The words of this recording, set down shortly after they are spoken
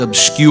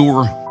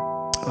obscure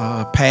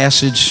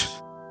passage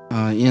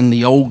in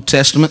the Old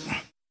Testament.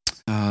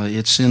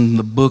 It's in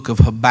the book of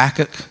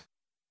Habakkuk,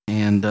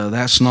 and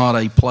that's not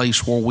a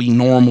place where we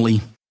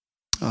normally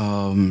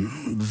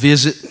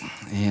visit.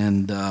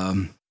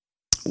 And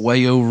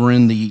way over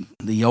in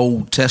the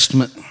Old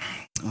Testament,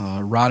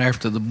 right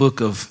after the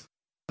book of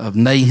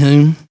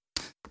Nahum,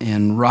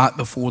 and right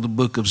before the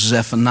book of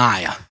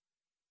Zephaniah.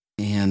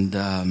 And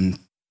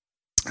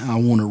I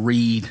want to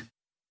read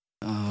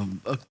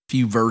a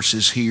few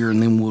verses here,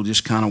 and then we'll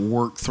just kind of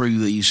work through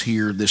these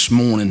here this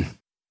morning.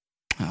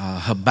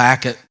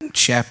 Habakkuk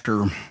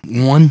chapter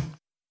 1,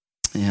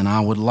 and I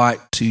would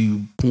like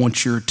to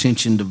point your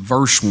attention to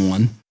verse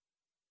 1.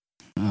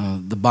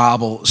 The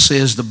Bible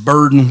says, "The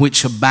burden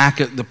which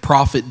Habakkuk the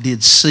prophet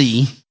did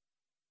see,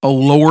 O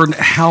Lord,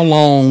 how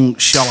long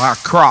shall I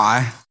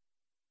cry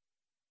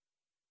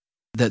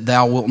that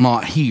thou wilt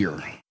not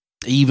hear?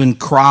 Even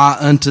cry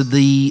unto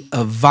thee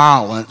of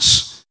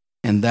violence,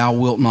 and thou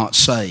wilt not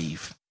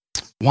save.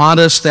 Why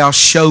dost thou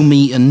show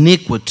me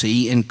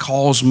iniquity and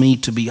cause me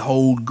to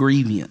behold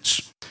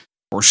grievance?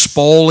 For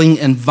spoiling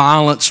and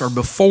violence are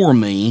before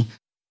me,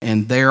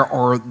 and there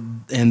are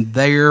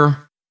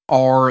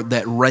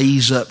that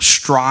raise up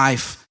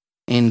strife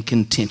and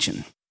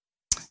contention."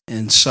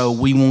 And so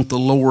we want the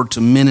Lord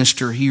to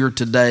minister here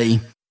today,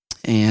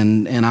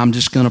 and I'm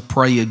just going to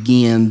pray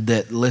again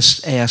that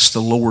let's ask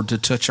the Lord to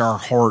touch our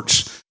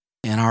hearts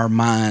and our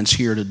minds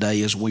here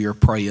today as we are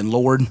praying.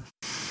 Lord,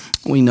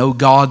 we know,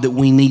 God, that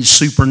we need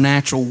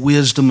supernatural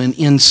wisdom and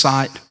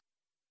insight.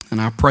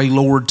 And I pray,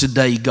 Lord,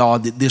 today,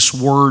 God, that this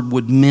word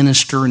would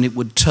minister and it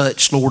would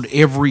touch, Lord,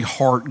 every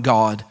heart,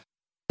 God.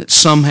 That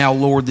somehow,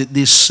 Lord, that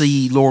this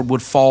seed, Lord,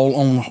 would fall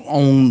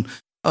on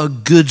a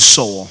good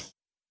soil.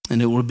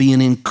 And it would be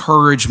an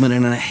encouragement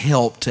and a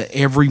help to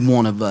every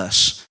one of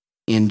us.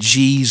 In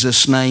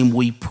Jesus' name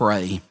we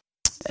pray.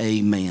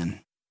 Amen.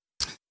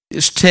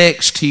 This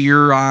text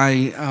here,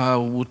 I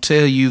will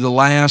tell you, the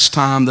last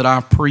time that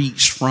I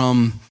preached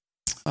from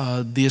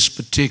this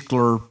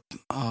particular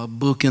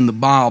book in the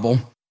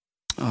Bible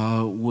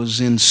was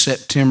in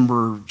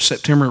September,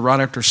 right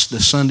after the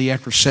Sunday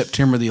after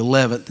September the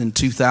 11th in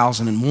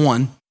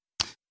 2001.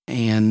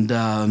 And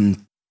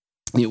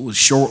it was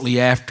shortly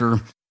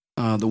after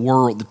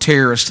the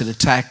terrorists had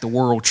attacked the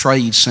World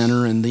Trade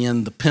Center and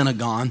then the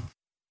Pentagon.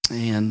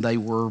 And they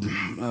were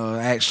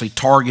actually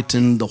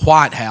targeting the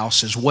White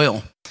House as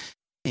well.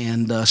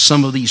 And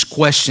some of these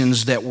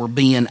questions that were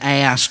being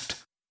asked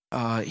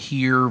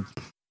here,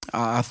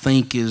 I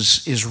think,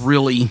 is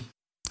really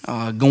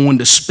going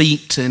to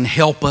speak to and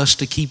help us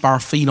to keep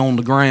our feet on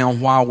the ground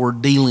while we're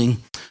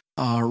dealing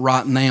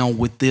right now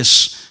with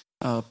this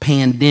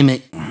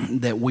pandemic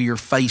that we are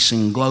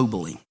facing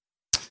globally.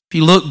 If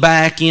you look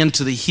back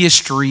into the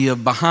history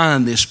of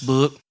behind this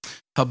book,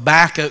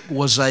 Habakkuk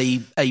was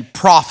a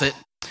prophet.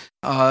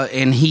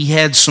 And he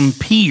had some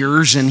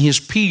peers, and his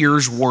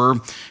peers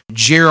were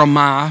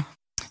Jeremiah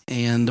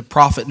and the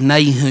prophet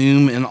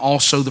Nahum and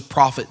also the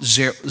prophet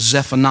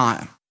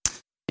Zephaniah.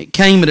 It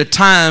came at a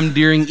time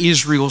during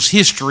Israel's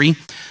history,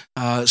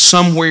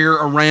 somewhere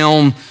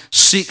around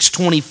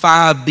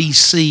 625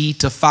 BC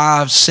to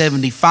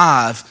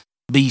 575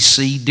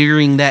 BC,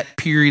 during that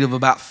period of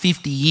about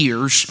 50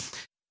 years.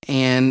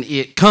 And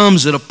it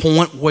comes at a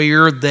point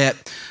where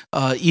that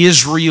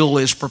Israel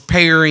is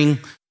preparing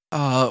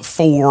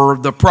for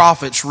the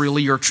prophets,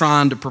 really are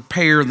trying to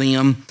prepare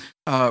them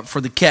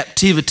for the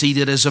captivity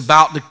that is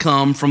about to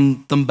come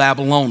from the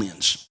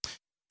Babylonians.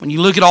 When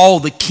you look at all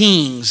the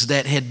kings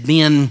that had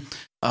been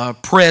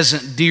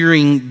present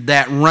during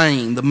that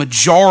reign, the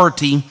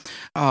majority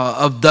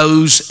of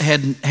those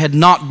had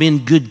not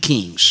been good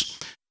kings.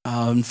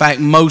 In fact,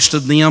 most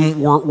of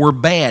them were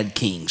bad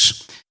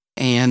kings.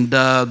 And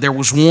there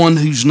was one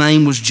whose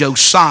name was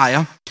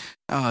Josiah.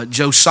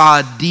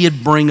 Josiah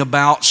did bring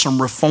about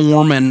some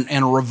reform and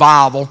a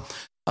revival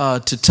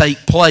to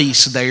take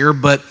place there,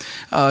 but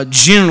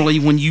generally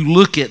when you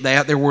look at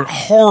that, there were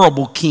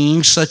horrible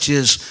kings such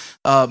as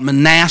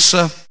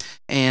Manasseh,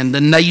 and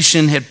the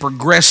nation had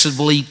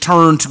progressively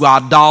turned to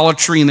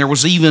idolatry, and there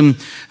was even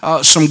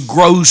some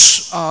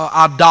gross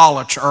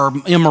idolatry or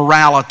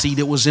immorality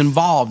that was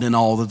involved in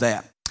all of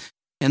that.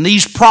 And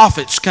these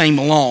prophets came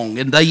along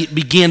and they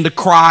began to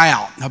cry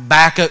out.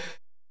 Habakkuk,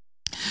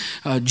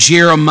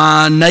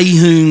 Jeremiah,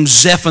 Nahum,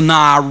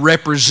 Zephaniah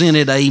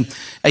represented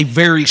a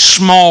very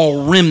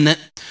small remnant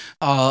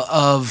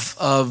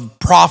of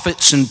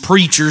prophets and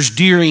preachers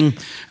during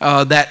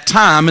that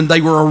time, and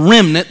they were a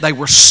remnant. They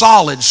were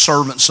solid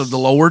servants of the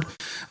Lord,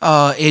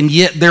 and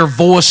yet their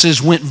voices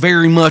went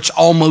very much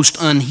almost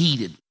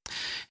unheeded.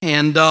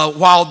 And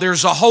while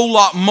there's a whole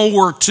lot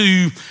more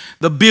to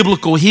the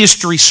biblical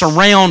history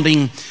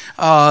surrounding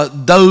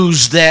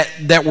those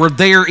that were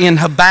there in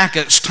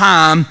Habakkuk's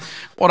time,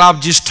 what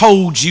I've just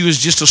told you is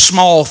just a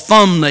small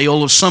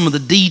thumbnail of some of the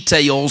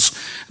details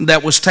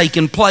that was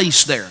taking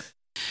place there.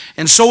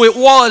 And so it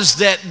was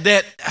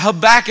that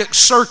Habakkuk's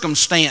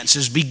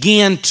circumstances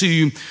began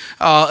to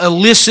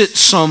elicit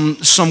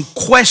some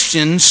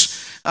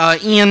questions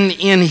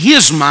in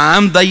his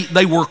mind,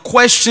 they were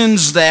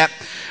questions that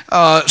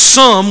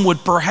some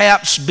would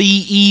perhaps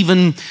be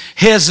even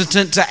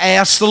hesitant to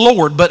ask the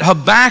Lord. But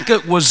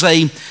Habakkuk was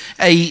a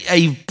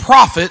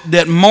prophet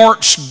that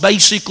marched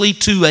basically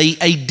to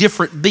a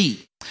different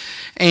beat.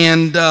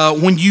 And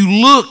when you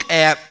look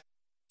at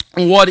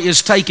what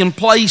is taking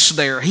place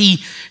there,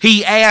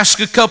 he asked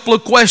a couple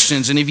of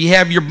questions. And if you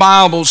have your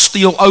Bibles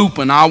still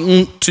open, I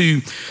want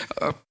to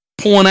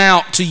point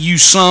out to you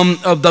some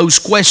of those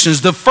questions.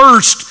 The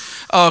first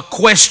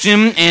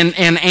question and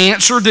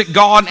answer that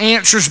God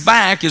answers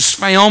back is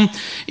found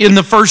in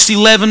the first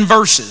 11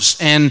 verses.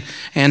 And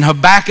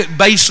Habakkuk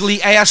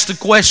basically asked the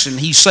question.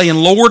 He's saying,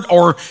 Lord,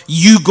 are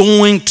you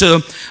going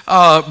to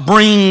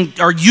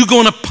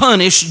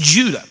punish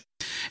Judah?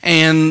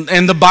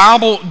 And the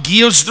Bible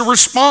gives the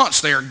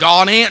response there.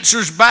 God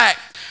answers back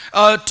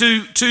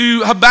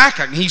to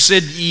Habakkuk. He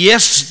said,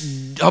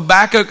 yes,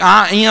 Habakkuk,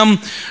 I am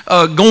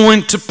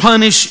going to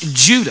punish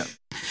Judah.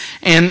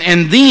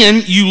 And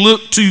then you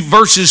look to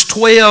verses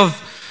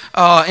 12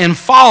 and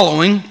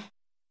following.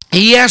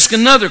 He asked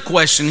another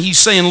question. He's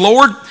saying,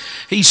 Lord,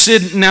 he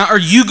said, now are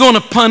you going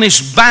to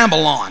punish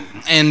Babylon?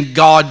 And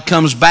God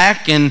comes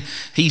back and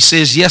he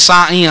says, yes,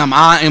 I am.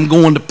 I am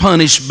going to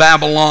punish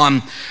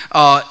Babylon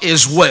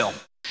as well.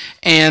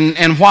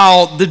 And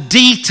while the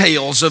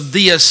details of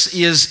this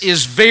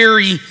is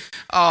very,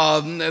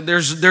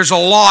 there's a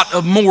lot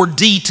of more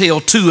detail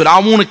to it, I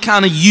want to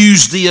kind of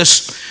use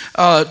this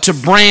to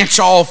branch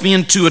off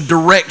into a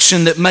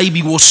direction that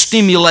maybe will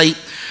stimulate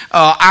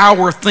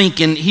our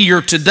thinking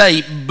here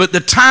today. But the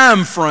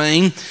time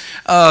frame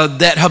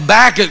that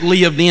Habakkuk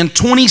lived in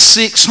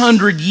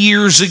 2,600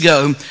 years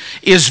ago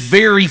is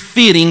very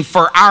fitting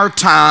for our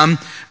time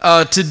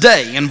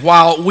today. And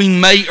while we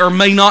may or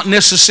may not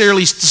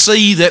necessarily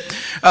see that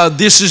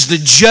this is the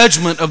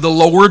judgment of the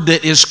Lord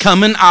that is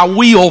coming, I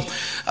will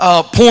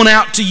point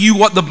out to you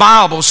what the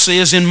Bible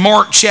says in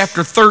Mark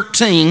chapter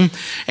 13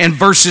 and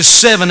verses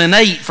 7 and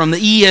 8 from the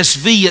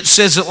ESV. It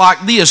says it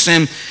like this,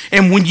 and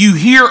when you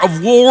hear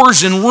of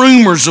wars and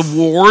rumors of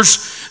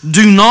wars,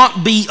 do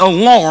not be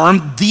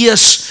alarmed.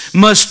 This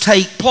must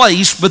take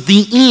place, but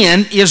the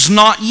end is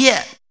not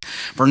yet.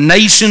 For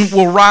nation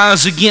will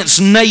rise against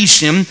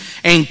nation,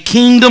 and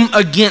kingdom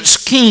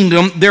against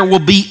kingdom. There will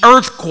be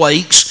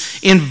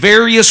earthquakes in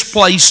various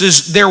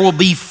places. There will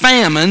be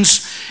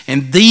famines,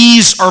 and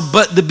these are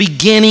but the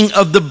beginning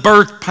of the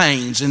birth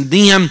pains. And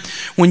then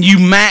when you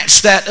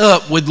match that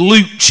up with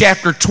Luke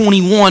chapter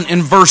 21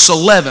 and verse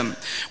 11,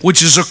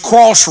 which is a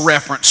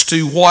cross-reference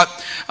to what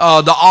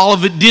the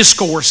Olivet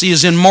Discourse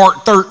is in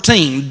Mark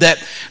 13,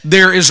 that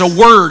there is a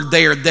word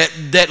there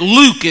that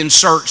Luke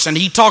inserts, and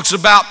he talks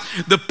about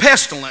the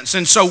pestilence.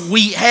 And so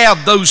we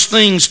have those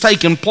things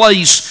taking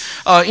place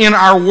in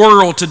our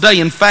world today.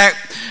 In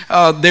fact,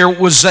 there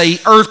was an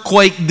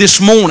earthquake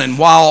this morning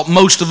while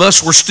most of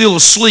us were still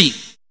asleep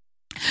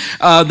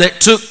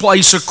that took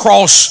place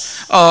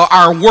across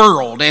our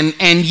world.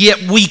 And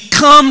yet we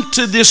come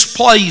to this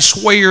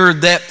place where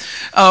that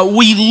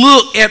we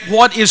look at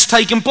what is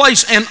taking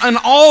place, and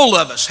all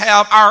of us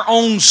have our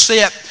own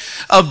set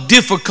of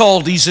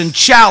difficulties and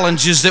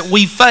challenges that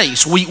we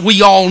face.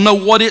 We all know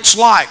what it's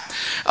like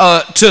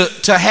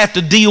to have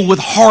to deal with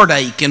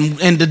heartache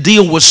and to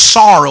deal with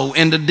sorrow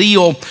and to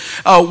deal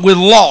with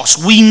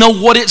loss. We know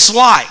what it's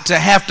like to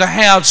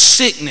have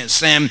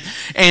sickness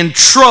and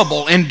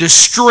trouble and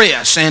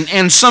distress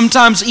and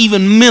sometimes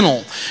even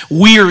mental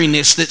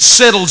weariness that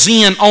settles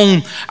in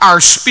on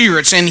our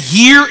spirits. And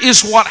here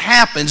is what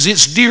happens.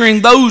 It's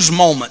during those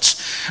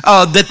moments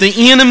that the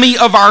enemy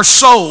of our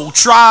soul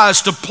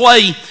tries to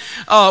play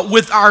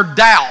with our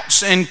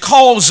doubts and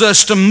cause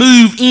us to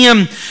move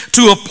in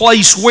to a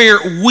place where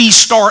we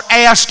start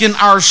asking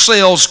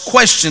ourselves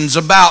questions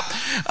about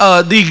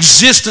the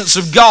existence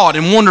of God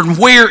and wondering,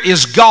 where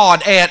is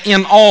God at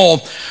in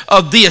all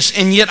of this?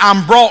 And yet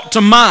I'm brought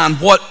to mind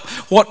what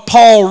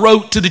Paul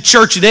wrote to the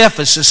church at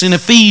Ephesus in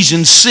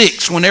Ephesians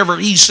 6, whenever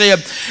he said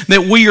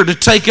that we are to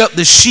take up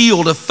the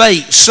shield of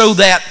faith, so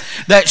that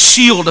that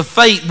shield of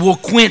faith will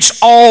quench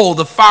all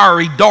the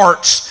fiery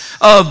darts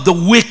of the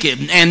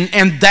wicked.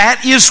 And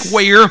that is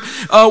where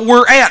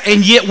we're at.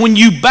 And yet when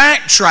you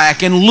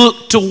backtrack and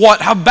look to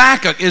what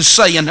Habakkuk is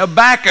saying,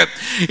 Habakkuk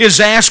is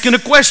asking a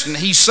question.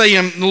 He's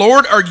saying,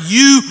 Lord, are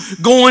you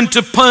going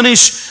to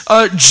punish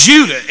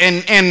Judah?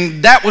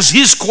 And that was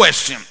his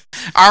question.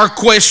 Our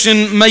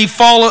question may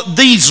follow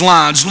these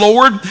lines.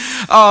 Lord,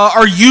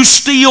 are you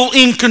still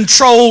in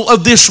control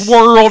of this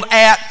world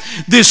at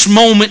this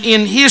moment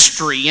in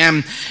history?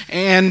 And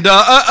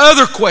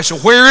other question,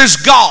 where is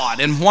God,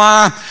 and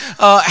why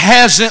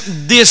hasn't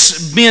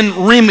this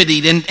been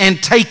remedied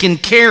and taken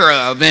care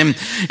of? And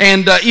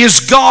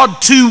is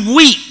God too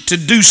weak to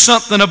do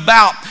something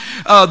about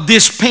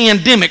this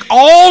pandemic?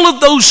 All of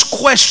those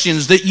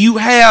questions that you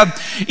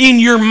have in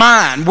your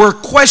mind were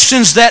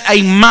questions that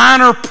a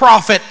minor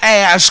prophet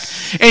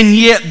asked and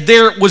yet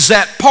there was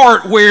that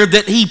part where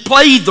that he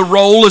played the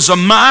role as a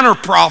minor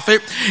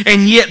prophet,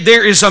 and yet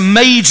there is a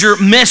major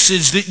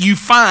message that you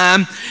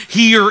find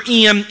here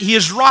in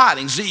his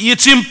writings.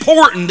 It's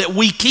important that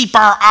we keep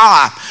our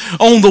eye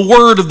on the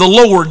word of the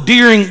Lord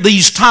during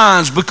these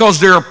times, because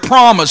there are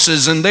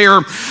promises and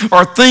there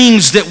are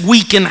things that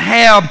we can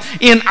have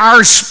in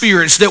our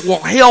spirits that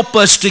will help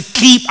us to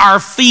keep our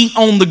feet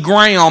on the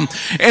ground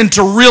and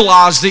to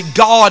realize that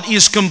God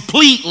is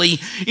completely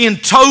in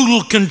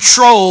total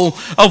control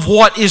of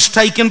what is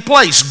taking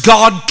place.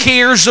 God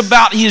cares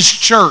about his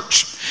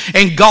church,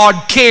 and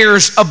God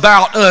cares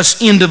about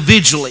us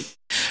individually.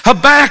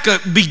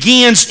 Habakkuk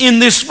begins in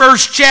this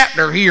first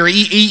chapter here.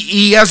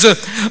 He has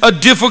a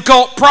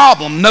difficult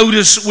problem.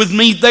 Notice with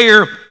me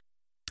there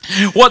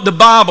what the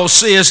Bible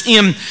says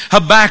in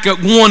Habakkuk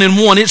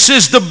 1:1. It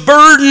says, the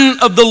burden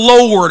of the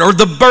Lord, or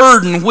the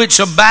burden which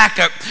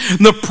Habakkuk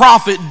the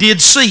prophet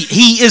did see.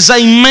 He is a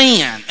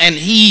man, and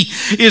he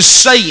is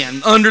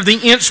saying, under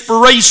the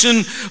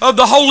inspiration of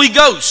the Holy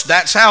Ghost.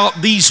 That's how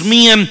these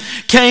men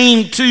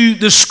came to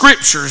the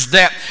scriptures,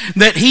 that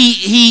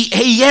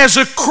he has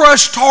a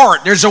crushed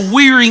heart. There's a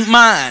weary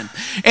mind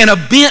and a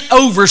bent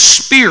over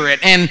spirit.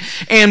 And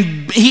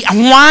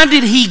why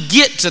did he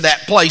get to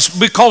that place?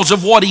 Because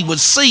of what he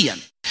was seeing.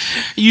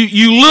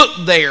 You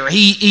look there,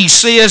 he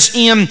says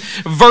in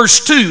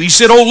verse 2, he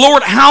said, O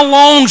Lord, how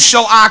long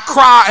shall I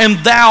cry and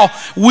thou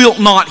wilt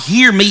not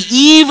hear me?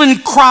 Even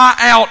cry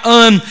out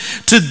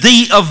unto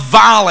thee of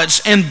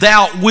violence and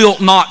thou wilt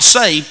not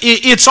save.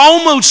 It's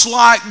almost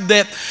like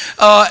that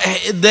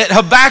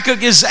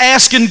Habakkuk is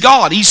asking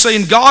God. He's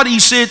saying, God, he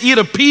said, it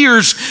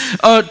appears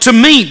to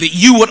me that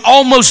you would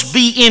almost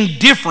be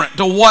indifferent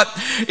to what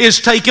is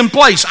taking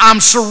place.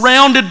 I'm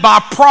surrounded by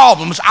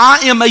problems. I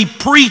am a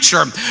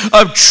preacher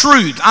of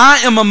truth. I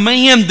am a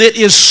man that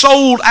is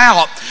sold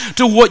out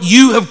to what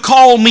you have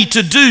called me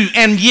to do,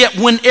 and yet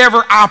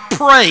whenever I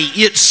pray,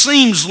 it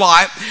seems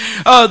like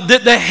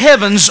that the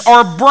heavens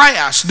are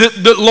brass.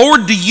 That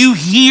Lord, do you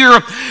hear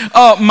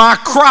my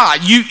cry?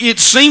 It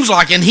seems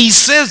like, and he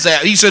says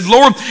that. He said,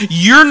 Lord,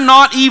 you're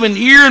not even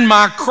hearing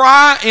my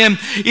cry, and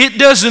it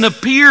doesn't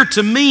appear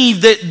to me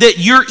that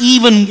you're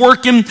even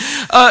working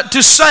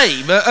to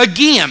save.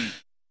 Again,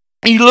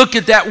 you look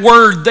at that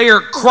word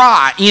there,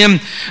 cry, in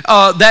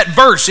that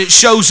verse. It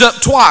shows up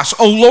twice.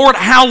 Oh Lord,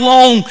 how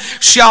long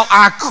shall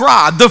I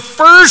cry? The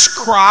first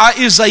cry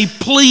is a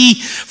plea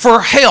for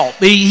help.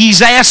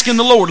 He's asking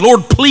the Lord,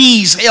 Lord,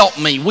 please help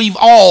me. We've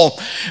all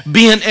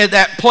been at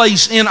that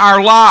place in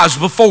our lives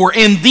before.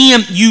 And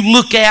then you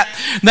look at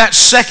that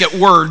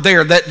second word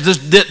there,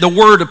 that the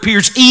word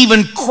appears,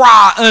 even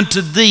cry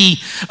unto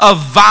thee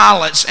of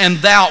violence and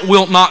thou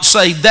wilt not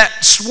save. That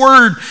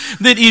word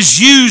that is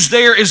used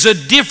there is a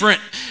different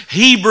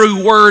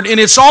Hebrew word,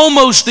 and it's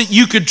almost that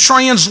you could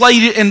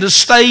translate it and to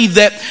say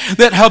that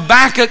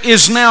Habakkuk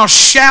is now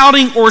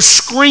shouting or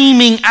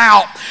screaming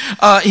out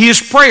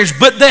his prayers.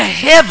 But the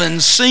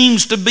heavens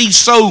seems to be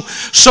so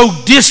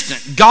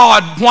distant.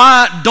 God,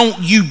 why don't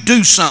you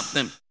do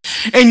something?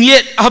 And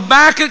yet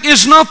Habakkuk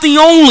is not the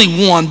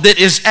only one that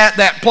is at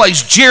that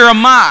place.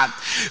 Jeremiah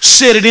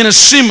said it in a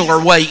similar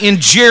way in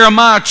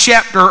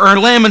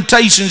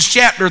Lamentations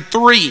chapter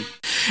 3,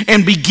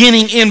 and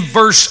beginning in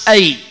verse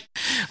 8.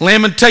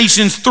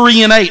 Lamentations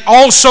 3 and 8.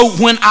 Also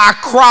when I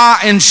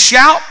cry and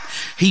shout,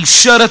 he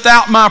shutteth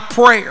out my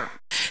prayer.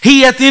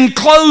 He hath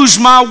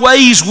enclosed my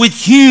ways with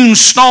hewn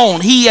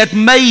stone. He hath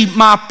made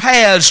my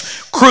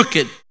paths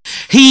crooked.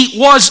 He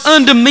was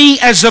unto me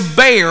as a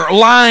bear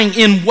lying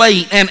in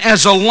wait, and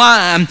as a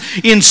lion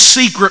in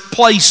secret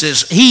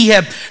places. He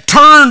hath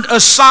turned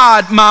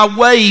aside my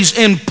ways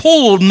and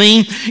pulled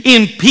me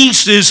in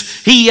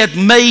pieces. He hath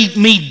made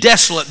me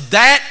desolate.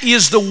 That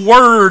is the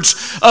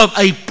words of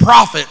a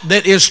prophet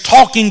that is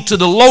talking to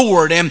the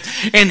Lord, and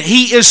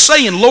he is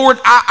saying, Lord,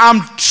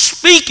 I'm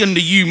speaking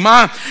to you,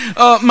 my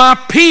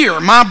peer,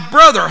 my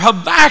brother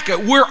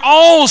Habakkuk. We're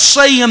all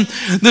saying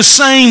the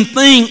same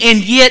thing,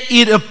 and yet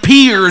it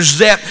appears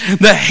that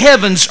the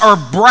heavens are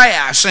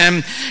brass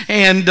and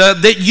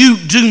that you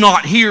do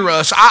not hear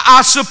us.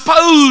 I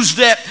suppose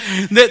that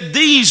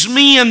these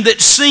men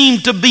that seem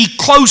to be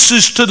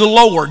closest to the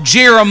Lord,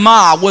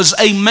 Jeremiah was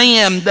a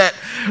man that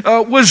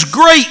was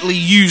greatly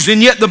used,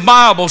 and yet the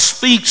Bible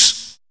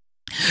speaks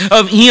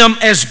of him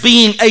as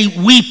being a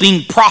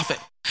weeping prophet.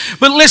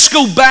 But let's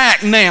go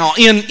back now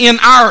in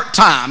our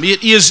time.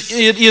 It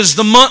is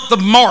the month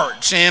of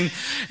March and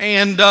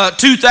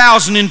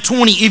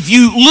 2020. If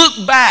you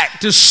look back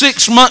to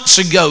 6 months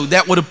ago,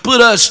 that would have put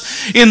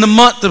us in the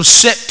month of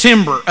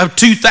September of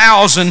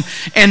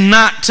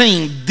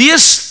 2019.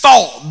 This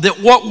thought that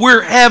what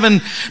we're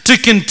having to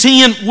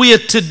contend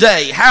with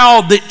today,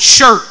 how the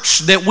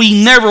church, that we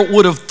never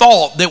would have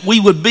thought that we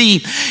would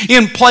be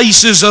in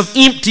places of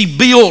empty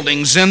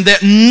buildings, and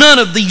that none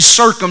of these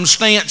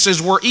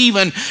circumstances were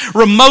even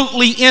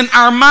remotely in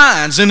our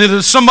minds. And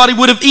if somebody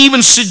would have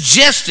even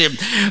suggested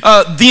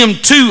them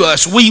to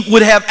us, we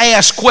would have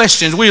asked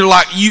questions. We were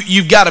like,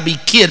 you've got to be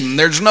kidding.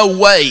 There's no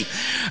way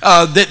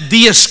that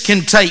this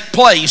can take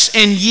place.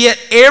 And yet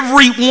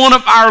every one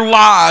of our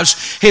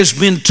lives has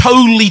been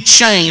totally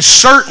changed,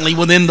 certainly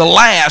within the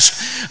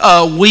last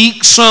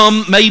week,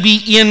 some maybe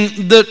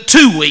in the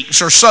 2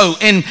 weeks or so.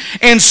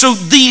 And so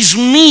these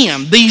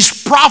men,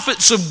 these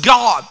prophets of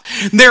God,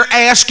 they're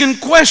asking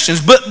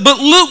questions. But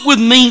look with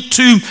me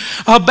to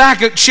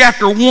Habakkuk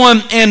chapter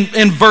 1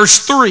 and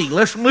verse 3.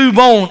 Let's move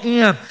on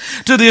in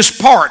to this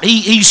part.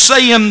 He's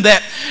saying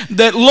that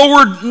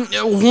Lord,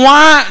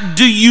 why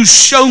do you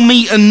show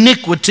me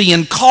iniquity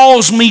and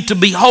cause me to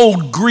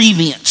behold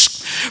grievance?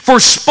 For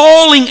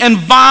spoiling and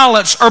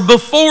violence are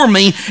before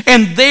me,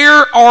 and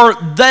there are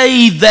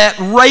they that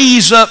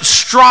raise up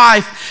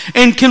strife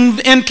and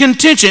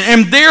contention.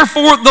 And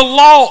therefore the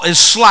law is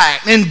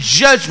slack, and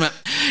judgment,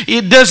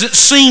 it doesn't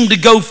seem to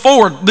go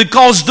forward,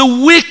 because the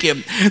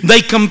wicked,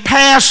 they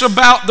compass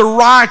about the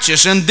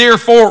righteous, and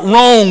therefore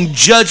wrong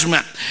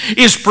judgment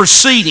is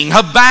proceeding.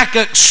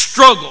 Habakkuk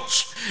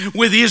struggles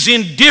with his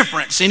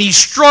indifference, and he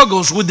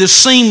struggles with the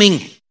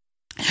seeming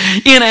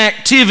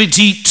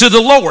inactivity to the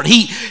Lord.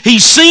 He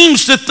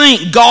seems to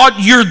think, God,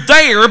 you're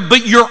there,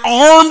 but your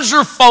arms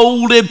are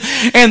folded,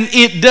 and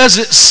it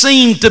doesn't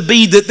seem to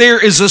be that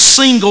there is a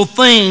single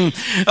thing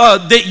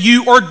that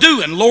you are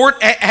doing.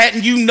 Lord,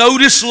 hadn't you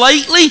noticed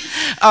lately?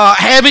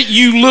 Haven't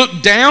you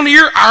looked down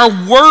here? Our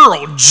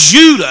world,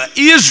 Judah,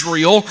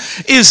 Israel,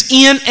 is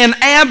in an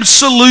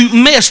absolute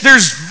mess.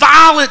 There's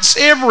violence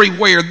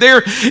everywhere.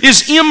 There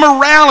is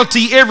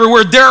immorality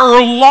everywhere. There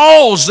are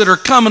laws that are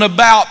coming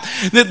about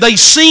that they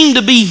seem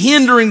to be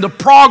hindering the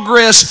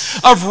progress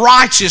of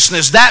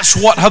righteousness. That's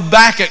what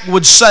Habakkuk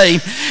would say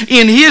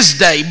in his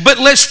day. But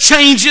let's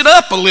change it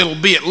up a little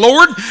bit.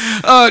 Lord,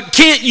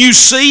 can't you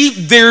see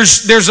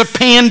there's a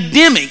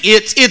pandemic?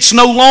 It's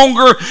no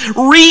longer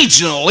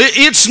regional.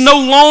 It's no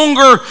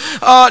longer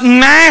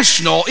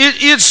national.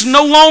 It's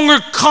no longer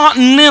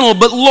continental.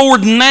 But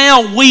Lord,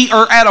 now we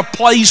are at a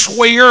place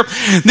where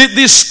that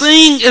this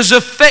thing has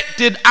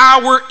affected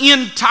our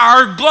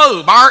entire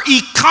globe. Our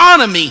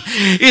economy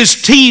is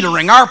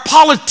teetering. Our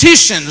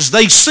politicians,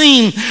 they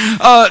seem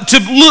to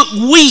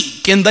look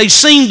weak, and they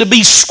seem to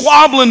be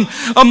squabbling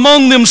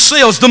among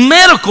themselves. The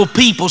medical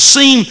people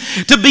seem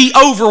to be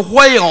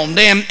overwhelmed,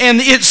 and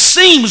it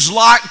seems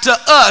like to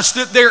us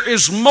that there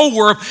is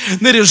more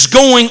that is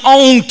going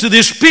on to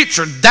this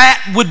picture.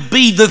 That would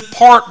be the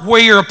part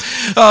where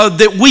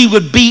that we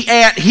would be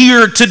at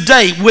here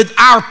today with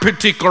our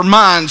particular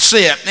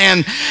mindset.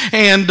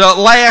 And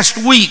last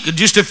week,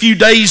 just a few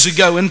days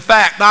ago, in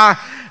fact, I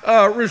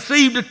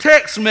received a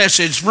text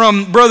message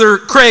from Brother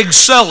Craig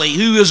Sully,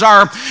 who is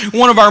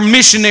one of our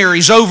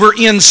missionaries over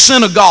in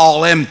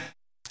Senegal, and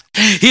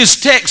his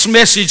text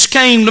message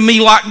came to me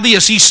like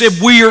this. He said,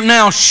 we are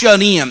now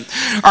shut in.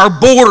 Our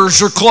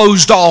borders are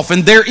closed off,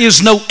 and there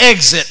is no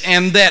exit.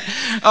 And that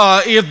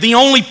if the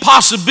only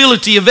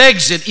possibility of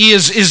exit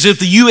is if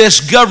the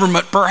U.S.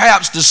 government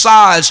perhaps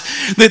decides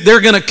that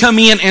they're going to come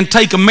in and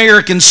take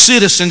American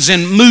citizens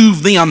and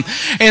move them.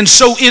 And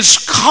so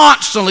it's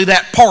constantly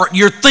that part.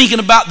 You're thinking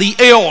about the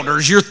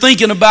elders. You're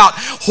thinking about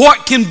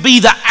what can be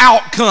the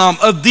outcome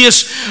of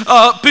this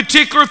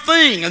particular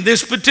thing and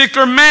this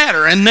particular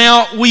matter. And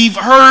now we've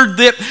heard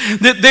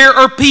that there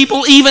are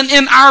people even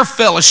in our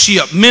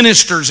fellowship,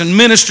 ministers and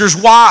ministers'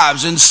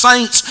 wives and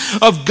saints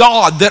of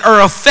God, that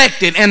are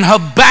affected. And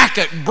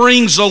Habakkuk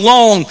brings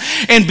along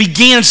and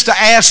begins to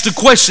ask the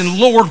question,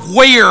 Lord,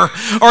 where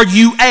are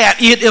you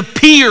at? It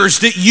appears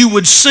that you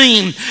would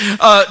seem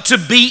to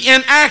be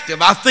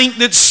inactive. I think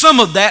that some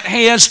of that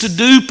has to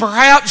do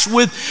perhaps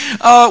with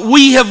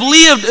we have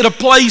lived at a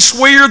place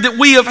where that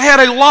we have had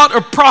a lot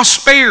of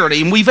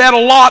prosperity, and we've had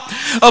a lot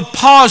of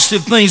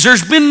positive things.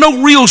 There's been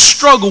no real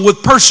struggle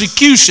with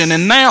persecution,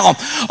 and now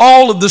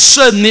all of a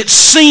sudden it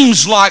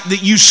seems like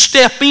that you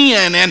step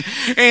in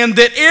and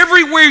that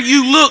everywhere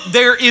you look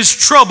there is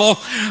trouble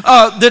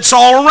that's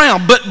all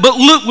around. But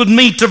look with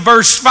me to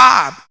verse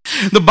 5.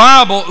 The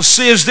Bible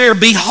says there,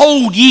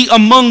 behold ye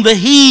among the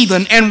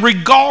heathen, and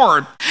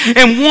regard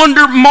and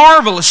wonder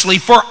marvelously,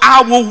 for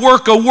I will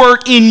work a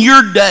work in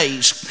your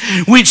days,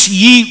 which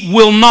ye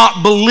will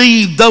not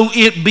believe, though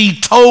it be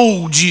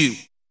told you.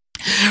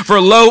 For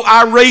lo,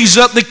 I raise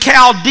up the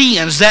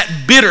Chaldeans,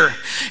 that bitter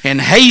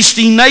and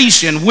hasty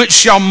nation, which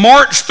shall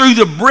march through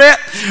the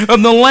breadth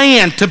of the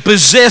land to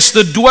possess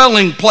the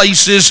dwelling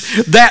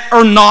places that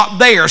are not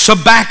theirs.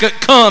 Habakkuk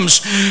comes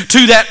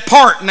to that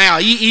part now.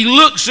 He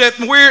looks at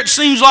where it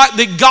seems like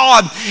that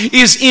God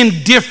is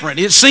indifferent.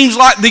 It seems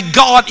like that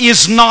God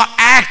is not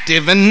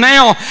active. And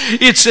now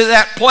it's at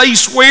that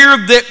place where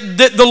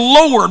that the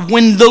Lord,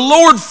 when the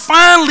Lord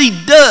finally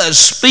does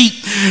speak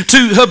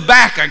to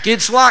Habakkuk,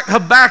 it's like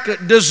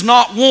Habakkuk does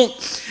not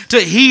want to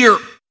hear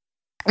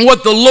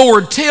what the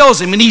Lord tells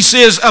him. And he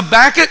says,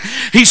 Habakkuk,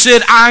 he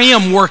said, I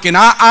am working.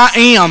 I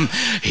am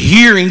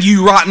hearing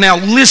you right now.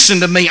 Listen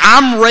to me.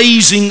 I'm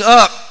raising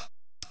up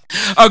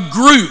a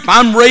group.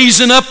 I'm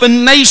raising up a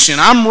nation.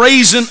 I'm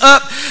raising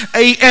up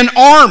an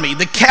army,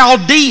 the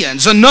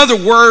Chaldeans. Another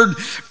word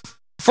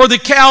for the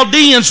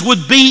Chaldeans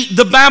would be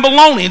the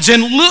Babylonians.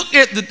 And look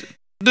at the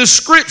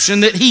description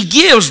that he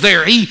gives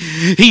there.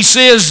 He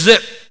says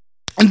that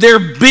they're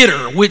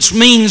bitter, which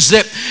means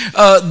that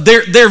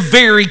they're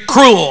very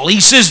cruel.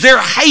 He says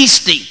they're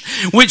hasty,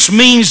 which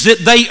means that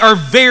they are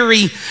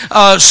very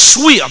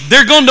swift.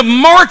 They're going to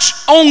march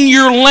on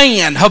your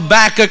land,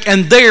 Habakkuk,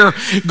 and they're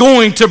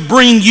going to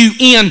bring you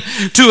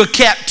into a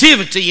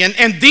captivity. And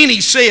then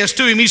he says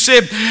to him, he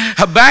said,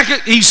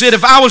 Habakkuk, he said,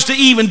 if I was to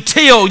even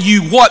tell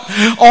you what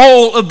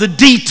all of the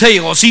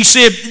details, he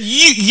said,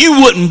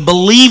 you wouldn't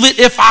believe it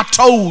if I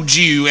told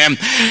you. And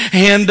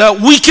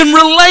we can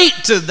relate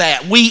to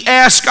that. We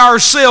ask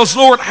ourselves,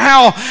 Lord,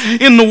 how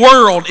in the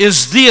world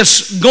is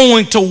this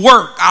going to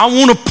work? I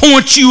want to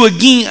point you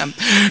again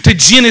to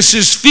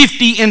Genesis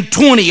 50 and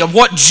 20 of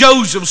what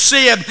Joseph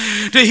said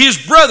to his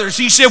brothers.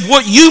 He said,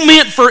 what you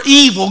meant for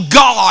evil,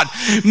 God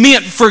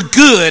meant for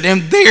good.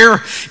 And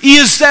there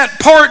is that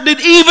part that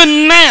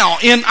even now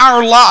in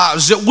our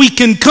lives that we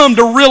can come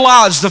to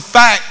realize the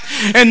fact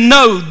and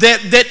know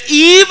that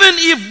even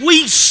if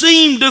we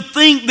seem to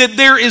think that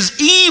there is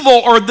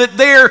evil or that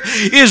there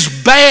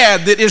is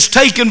bad that is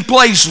taking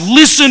place,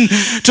 listen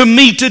to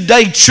me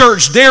today,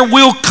 church. There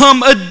will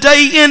come a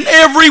day in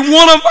every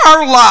one of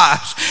our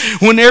lives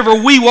whenever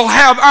we will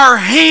have our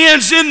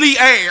hands in the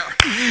air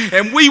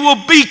and we will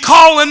be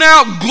calling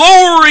out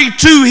glory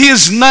to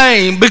his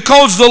name,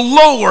 because the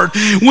Lord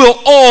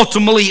will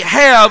ultimately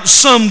have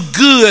some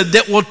good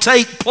that will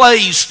take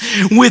place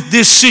with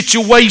this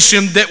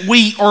situation that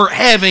we are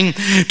having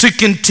to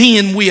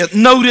contend with.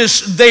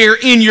 Notice there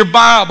in your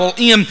Bible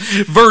in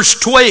verse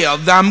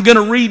 12, I'm going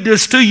to read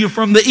this to you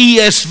from the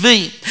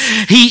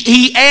ESV.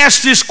 He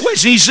asked this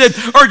question. He said,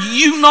 are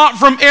you not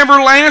from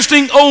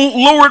everlasting, O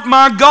Lord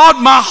my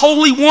God, my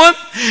Holy One?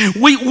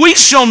 We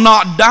shall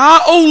not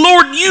die. O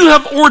Lord, you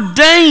have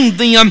ordained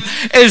them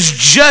as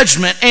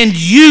judgment, and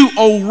you,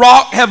 O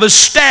rock, have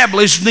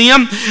established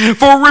them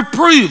for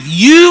reproof.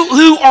 You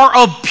who are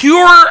of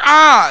purer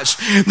eyes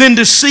than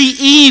to see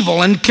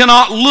evil and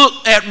cannot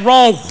look at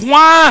wrong,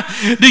 why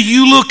do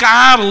you look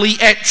idly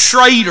at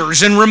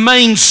traitors and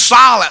remain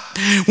silent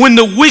when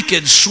the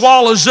wicked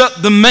swallows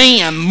up the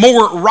man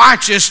more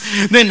righteous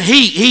than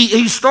he?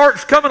 He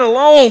starts coming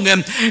along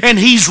and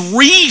he's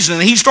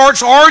reasoning. He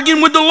starts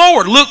arguing with the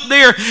Lord. Look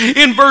there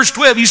in verse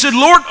 12. He said,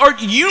 Lord, are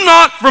you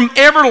not from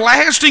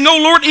everlasting, O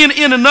Lord?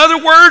 In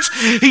other words,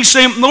 he's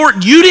saying,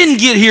 Lord, you didn't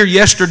get here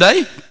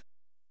yesterday.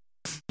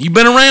 You've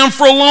been around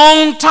for a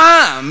long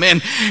time,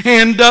 and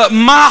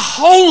my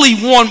Holy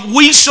One,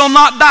 we shall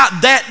not die.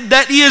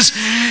 That is,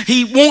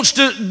 he wants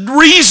to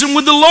reason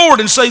with the Lord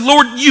and say,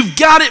 Lord, you've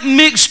got it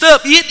mixed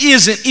up. It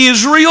isn't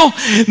Israel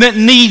that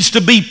needs to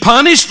be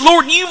punished.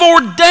 Lord, you've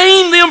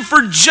ordained them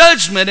for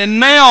judgment. And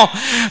now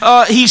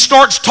he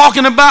starts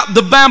talking about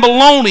the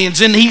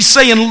Babylonians, and he's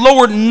saying,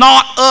 Lord,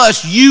 not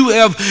us. You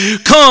have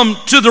come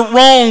to the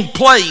wrong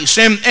place.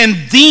 And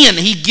then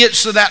he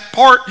gets to that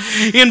part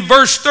in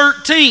verse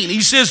 13. He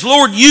says,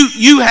 Lord,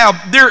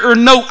 there are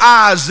no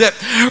eyes that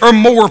are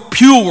more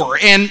pure.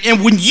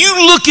 And when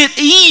you look at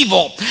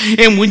evil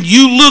and when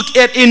you look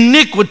at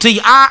iniquity,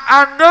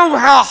 I know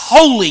how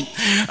holy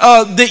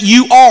that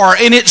you are.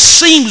 And it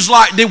seems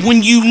like that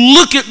when you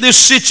look at this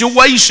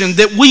situation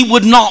that we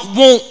would not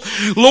want,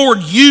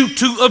 Lord, you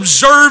to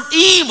observe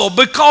evil,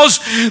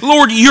 because,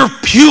 Lord, you're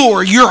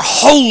pure, you're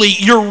holy,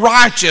 you're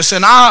righteous,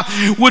 and I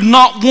would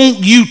not want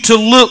you to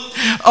look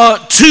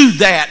to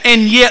that.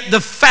 And yet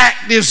the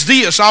fact is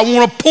this, I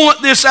want to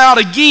point this out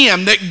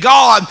again, that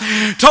God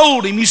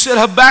told him, he said,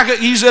 Habakkuk,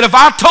 he said, if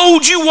I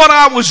told you what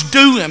I was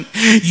doing,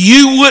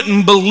 you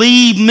wouldn't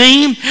believe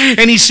me.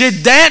 And he said,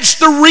 that's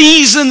the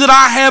reason that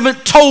I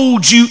haven't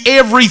told you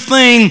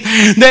everything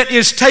that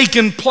is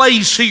taking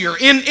place here.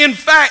 In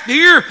fact,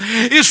 here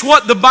is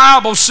what the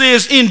Bible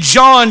says in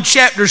John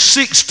chapter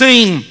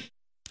 16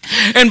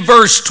 and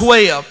verse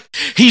 12.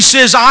 He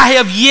says, I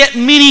have yet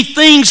many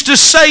things to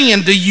say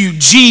unto you,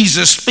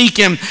 Jesus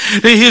speaking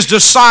to his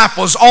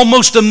disciples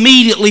almost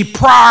immediately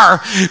prior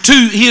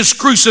to his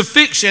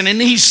crucifixion.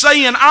 And he's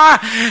saying, I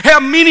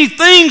have many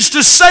things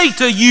to say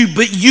to you,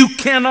 but you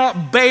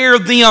cannot bear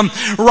them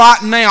right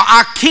now.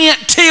 I can't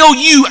tell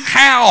you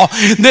how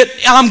that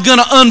I'm going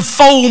to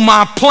unfold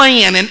my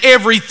plan and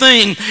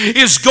everything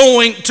is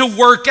going to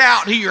work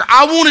out here.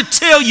 I want to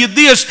tell you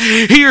this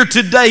here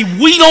today.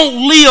 We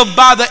don't live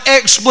by the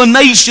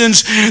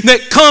explanations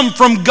that come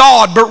from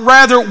God, but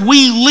rather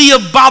we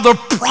live by the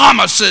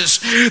promises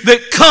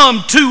that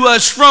come to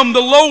us from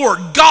the Lord.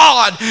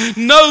 God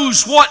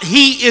knows what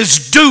he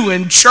is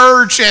doing,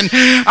 church, and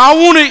I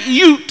want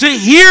you to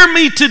hear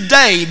me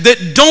today,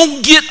 that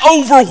don't get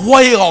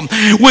overwhelmed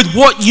with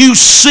what you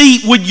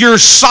see with your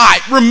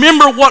sight.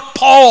 Remember what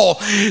Paul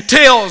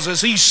tells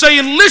us. He's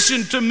saying,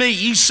 listen to me.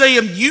 He's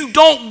saying, you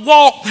don't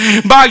walk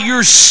by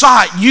your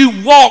sight, you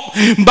walk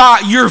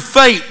by your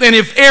faith. And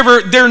if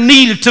ever there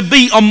needed to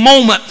be a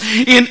moment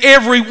moment in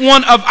every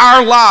one of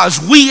our lives,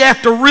 we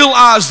have to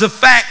realize the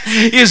fact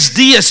is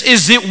this,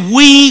 is that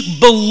we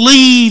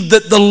believe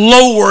that the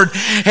Lord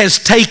has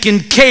taken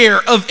care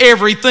of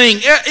everything.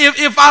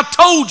 If I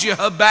told you,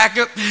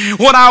 Habakkuk,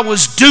 what I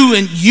was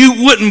doing,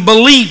 you wouldn't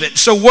believe it.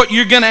 So what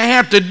you're going to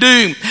have to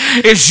do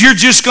is you're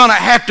just going to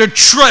have to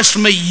trust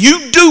me.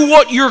 You do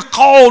what you're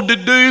called to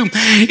do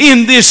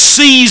in this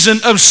season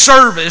of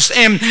service,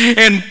 and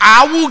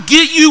I will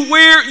get you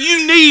where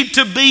you need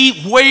to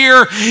be,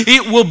 where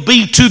it will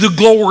be to the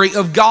glory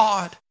of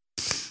God.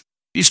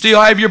 You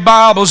still have your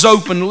Bibles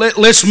open.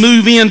 Let's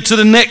move into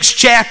the next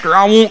chapter.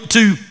 I want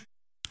to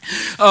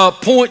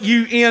point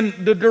you in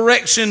the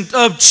direction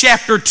of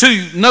chapter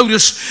 2.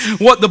 Notice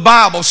what the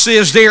Bible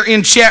says there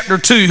in chapter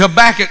 2.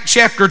 Habakkuk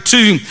chapter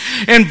 2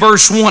 and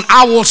verse 1.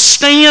 I will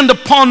stand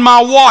upon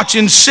my watch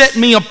and set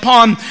me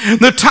upon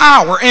the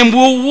tower, and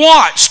will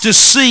watch to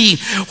see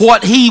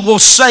what he will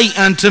say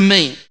unto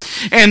me,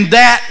 and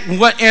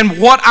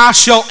what I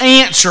shall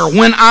answer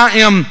when I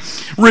am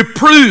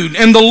reproved.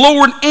 And the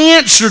Lord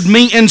answered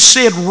me and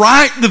said,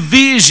 write the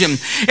vision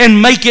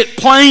and make it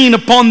plain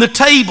upon the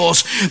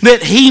tables,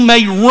 that he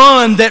may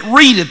run that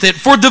readeth it.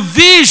 For the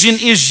vision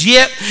is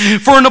yet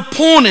for an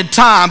appointed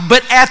time,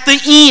 but at the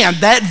end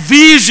that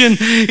vision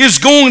is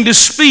going to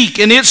speak,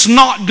 and it's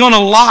not going to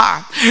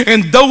lie.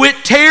 And though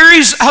it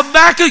tarries,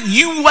 Habakkuk,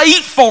 you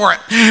wait for it,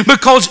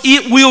 because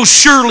it will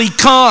surely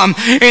come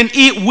and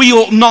it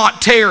will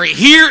not tarry.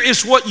 Here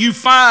is what you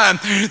find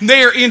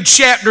there in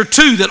chapter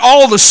 2, that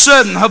all of a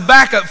sudden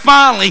Habakkuk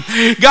finally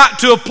got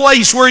to a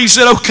place where he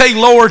said, okay,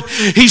 Lord,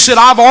 he said,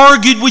 I've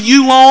argued with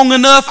you long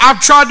enough.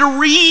 I've tried to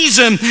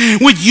reason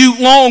with you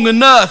long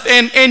enough.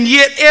 And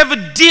yet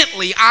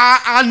evidently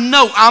I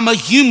know I'm a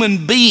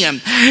human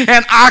being,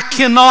 and I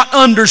cannot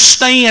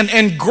understand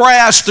and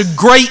grasp the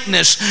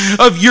greatness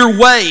of your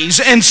ways.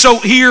 And so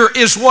here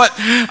is what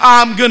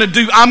I'm going to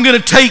do. I'm going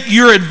to take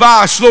your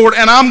advice, Lord,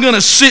 and I'm going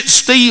to sit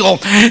still,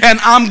 and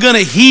I'm going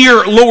to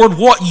hear, Lord,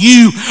 what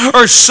you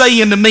are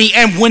saying to me.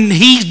 And when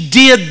he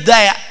did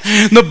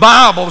that, the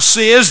Bible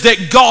says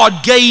that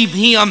God gave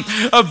him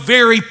a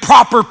very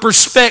proper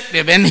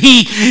perspective. And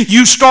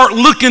you start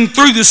looking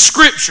through the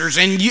scriptures,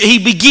 and he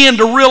began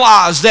to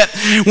realize that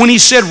when he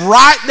said,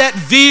 write that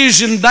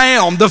vision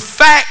down, the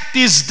fact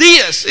is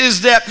this,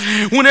 is that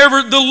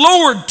whenever the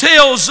Lord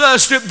tells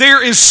us that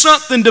there is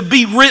something to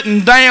be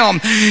written down,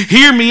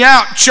 hear me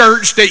out,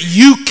 church, that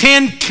you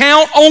can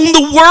count on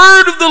the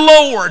word of the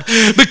Lord,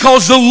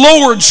 because the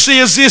Lord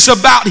says this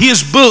about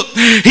his book.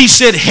 He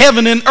said,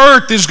 heaven and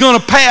earth is going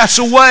to pass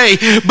away,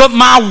 but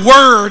my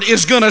word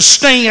is going to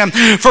stand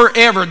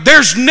forever.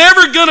 There's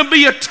never going to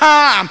be a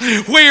time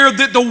where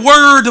the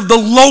word of the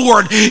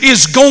Lord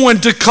is going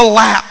to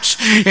collapse.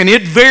 And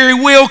it very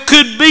well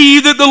could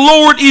be that the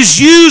Lord is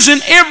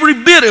using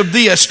every bit of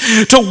this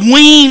to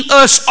wean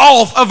us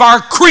off of our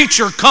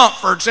creature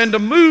comforts and to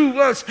move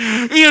us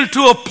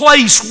into a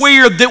place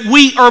where that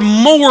we are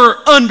more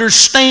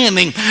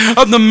understanding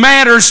of the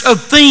matters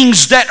of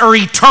things that are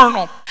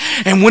eternal.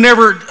 And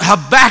whenever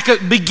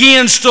Habakkuk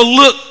begins to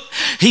look,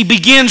 he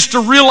begins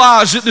to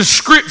realize that the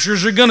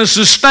scriptures are going to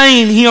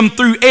sustain him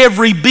through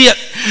every bit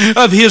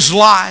of his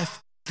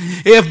life.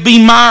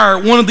 F.B.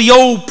 Meyer, one of the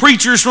old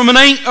preachers from an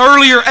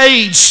earlier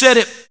age, said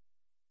it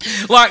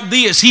like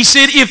this. He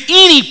said, if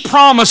any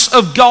promise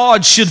of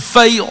God should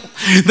fail,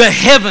 the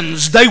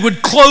heavens, they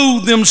would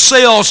clothe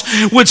themselves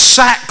with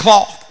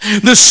sackcloth.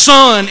 The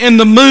sun and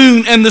the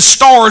moon and the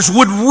stars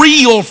would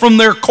reel from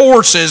their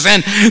courses,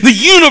 and the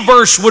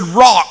universe would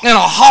rock, and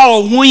a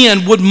hollow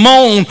wind would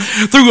moan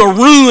through a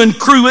ruined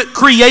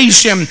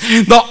creation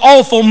the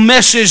awful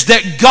message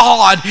that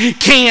God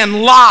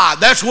can lie.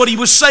 That's what he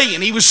was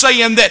saying. He was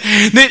saying that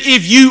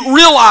if you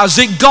realize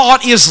that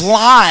God is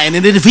lying,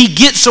 and that if he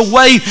gets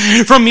away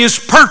from his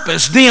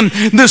purpose, then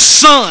the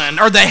sun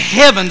or the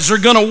heavens are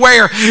going to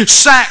wear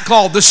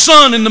sackcloth. The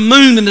sun and the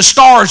moon and the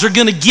stars are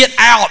going to get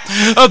out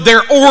of their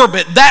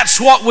orbit.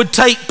 That's what would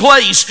take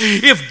place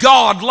if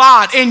God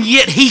lied, and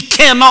yet he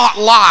cannot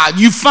lie.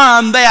 You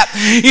find that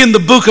in the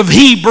book of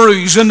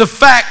Hebrews, and the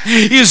fact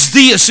is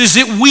this, is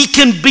that we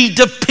can be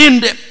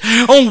dependent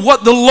on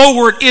what the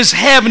Lord is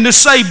having to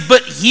say.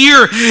 But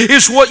here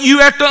is what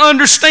you have to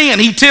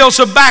understand. He tells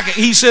Habakkuk,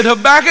 he said,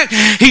 Habakkuk,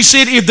 he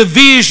said, if the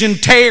vision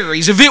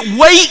tarries, if it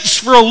waits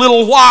for a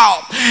little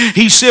while,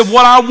 he said,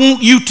 what I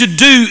want you to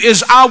do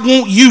is I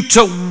want you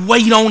to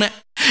wait on it.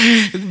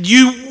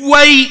 You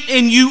wait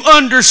and you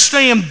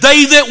understand,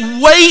 they that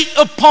wait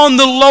upon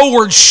the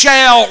Lord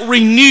shall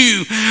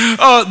renew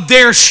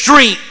their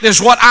strength,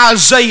 is what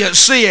Isaiah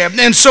said.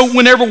 And so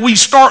whenever we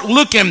start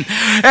looking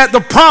at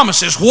the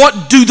promises,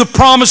 what do the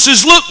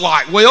promises look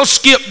like? Well,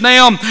 skip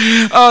down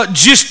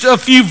just a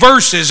few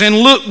verses and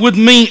look with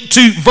me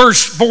to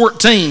verse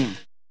 14.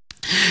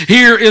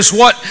 Here is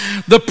what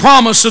the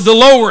promise of the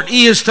Lord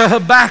is to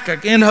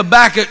Habakkuk in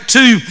Habakkuk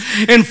 2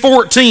 and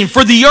 14.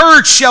 For the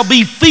earth shall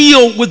be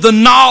filled with the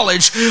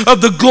knowledge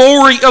of the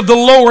glory of the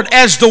Lord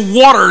as the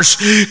waters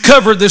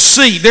cover the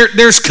sea.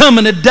 There's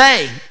coming a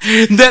day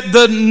that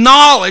the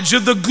knowledge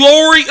of the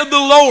glory of the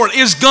Lord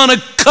is going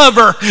to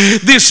cover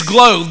this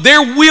globe.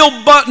 There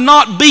will but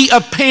not be a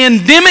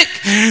pandemic.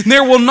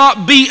 There will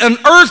not be an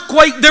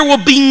earthquake. There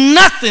will be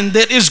nothing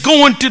that is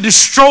going to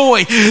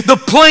destroy the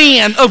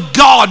plan of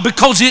God,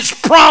 because it's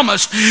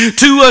promised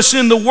to us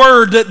in the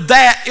Word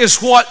that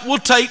is what will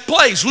take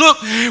place.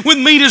 Look with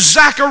me to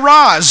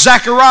Zechariah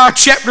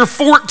chapter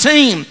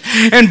 14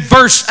 and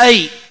verse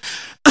 8.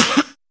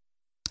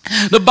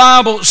 The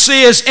Bible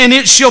says, "And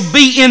it shall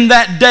be in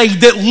that day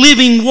that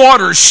living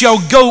waters shall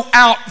go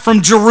out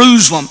from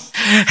Jerusalem,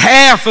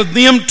 half of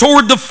them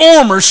toward the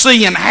former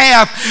sea, and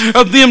half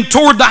of them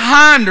toward the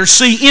hinder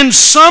sea. In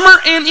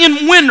summer and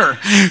in winter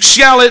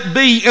shall it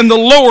be, and the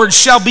Lord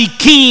shall be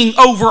king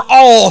over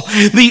all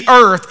the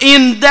earth.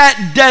 In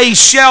that day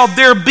shall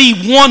there be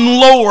one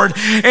Lord,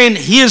 and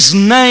his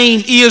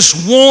name is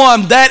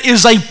one." That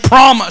is a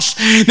promise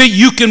that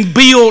you can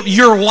build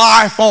your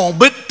life on.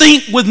 But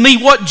think with me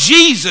what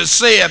Jesus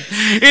said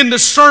in the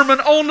Sermon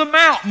on the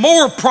Mount.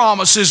 More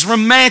promises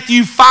from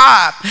Matthew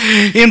 5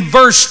 in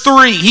verse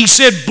 3. He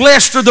said,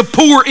 "Blessed are the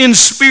poor in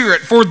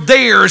spirit, for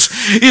theirs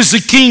is the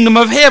kingdom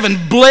of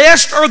heaven.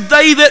 Blessed are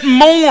they that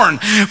mourn,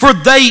 for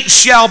they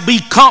shall be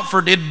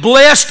comforted.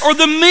 Blessed are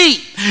the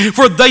meek,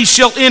 for they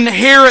shall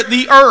inherit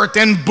the earth.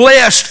 And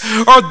blessed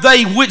are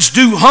they which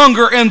do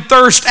hunger and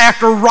thirst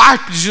after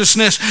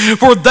righteousness,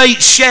 for they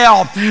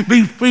shall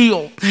be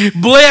filled.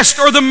 Blessed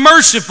are the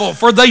merciful,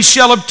 for they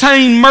shall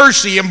obtain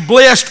mercy. And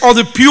blessed are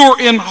the pure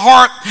in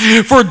heart,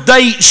 for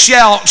they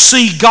shall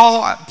see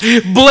God.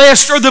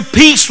 Blessed are the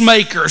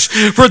peacemakers,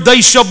 for they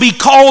shall be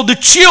called the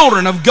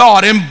children of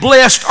God. And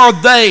blessed are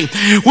they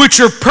which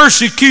are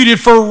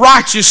persecuted for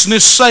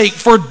righteousness' sake,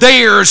 for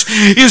theirs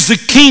is the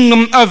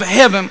kingdom of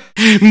heaven.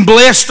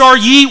 Blessed are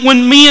ye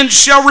when men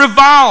shall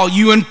revile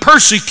you and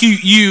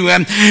persecute you,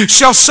 and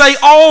shall say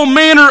all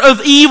manner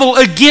of evil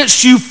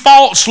against you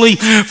falsely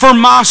for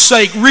my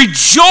sake.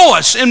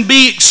 Rejoice and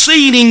be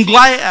exceeding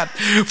glad,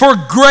 for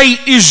great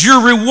is your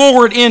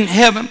reward in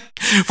heaven.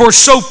 For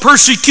so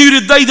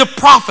persecuted they the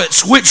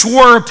prophets which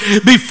were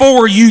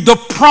before you." The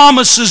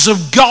promises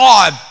of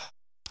God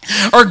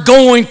are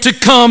going to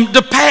come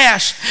to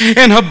pass.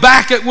 And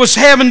Habakkuk was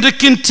having to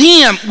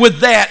contend with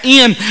that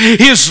in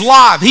his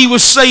life. He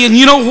was saying,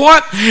 you know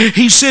what?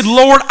 He said,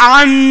 "Lord,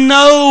 I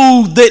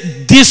know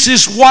that this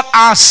is what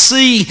I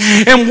see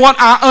and what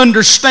I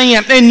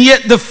understand. And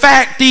yet the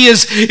fact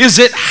is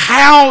that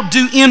how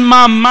do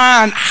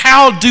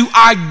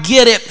I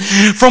get it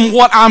from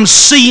what I'm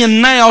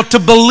seeing now to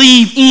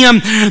believe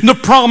in the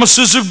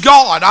promises of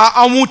God?"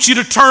 I want you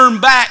to turn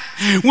back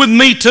with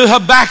me to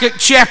Habakkuk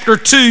chapter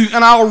 2,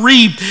 and I'll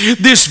read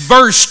this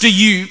verse to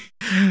you.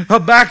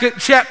 Habakkuk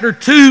chapter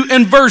 2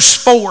 and verse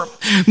 4.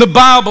 The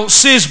Bible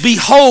says,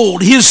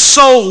 "Behold, his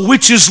soul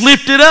which is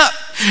lifted up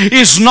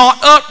is not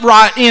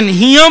upright in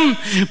him,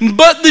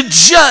 but the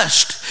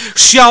just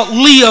shall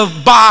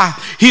live by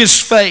his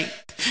faith."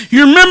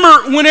 You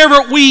remember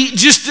whenever we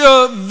just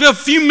a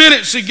few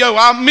minutes ago,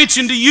 I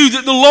mentioned to you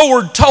that the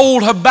Lord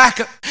told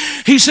Habakkuk,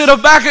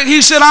 Habakkuk,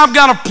 "I've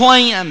got a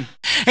plan."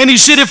 And he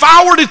said, if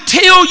I were to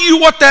tell you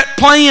what that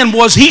plan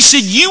was, he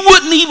said, you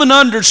wouldn't even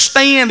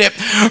understand it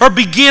or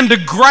begin to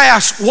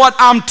grasp what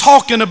I'm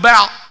talking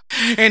about.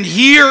 And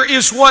here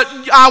is what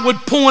I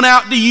would point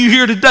out to you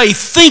here today.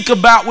 Think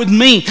about with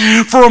me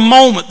for a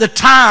moment the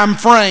time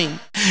frame.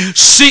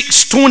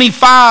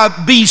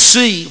 625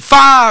 BC,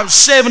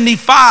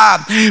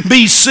 575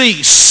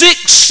 BC,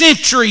 6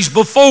 centuries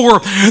before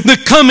the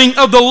coming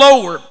of the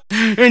Lord.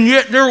 And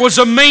yet there was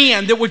a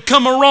man that would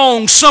come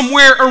along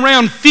somewhere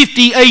around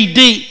 50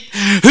 AD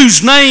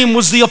whose name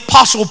was the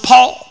Apostle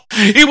Paul.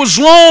 It was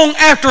long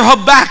after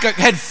Habakkuk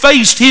had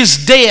faced his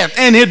death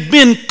and had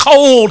been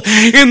cold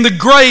in the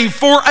grave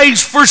for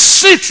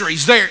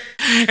centuries there.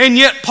 And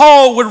yet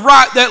Paul would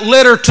write that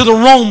letter to the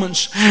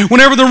Romans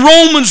whenever the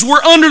Romans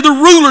were under the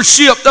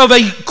rulership of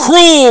a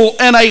cruel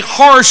and a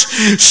harsh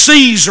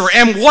Caesar.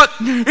 And what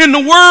in the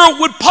world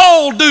would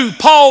Paul do?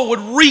 Paul would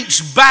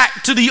reach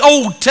back to the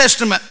Old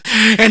Testament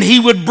and he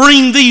would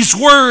bring these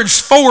words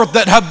forth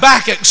that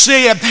Habakkuk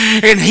said,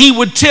 and he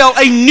would tell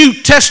a New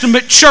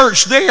Testament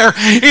church there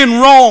in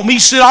Rome. He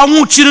said, I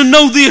want you to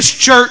know this,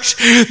 church,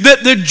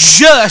 that the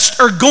just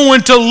are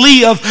going to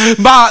live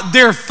by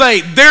their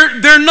faith.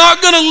 They're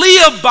not going to live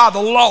by the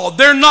law.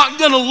 They're not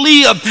going to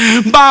live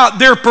by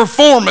their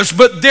performance,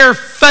 but their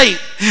faith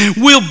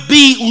will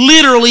be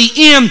literally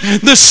in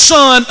the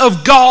Son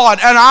of God.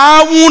 And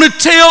I want to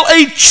tell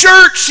a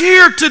church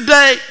here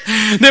today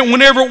that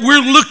whenever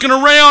we're looking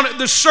around at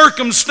the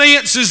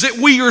circumstances that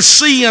we are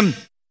seeing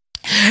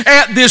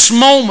at this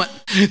moment,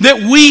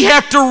 that we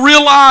have to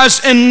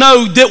realize and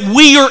know that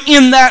we are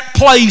in that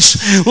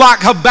place like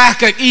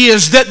Habakkuk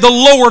is, that the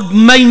Lord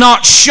may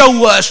not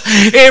show us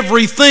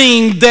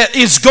everything that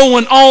is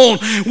going on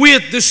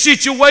with the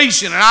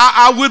situation. And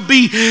I would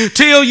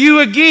tell you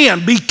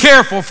again, be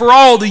careful for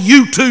all the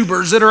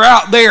YouTubers that are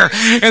out there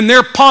and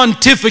they're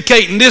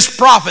pontificating this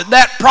prophet,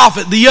 that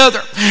prophet, the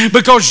other,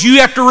 because you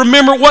have to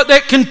remember what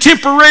that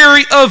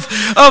contemporary of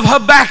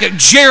Habakkuk,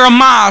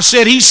 Jeremiah,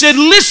 said. He said,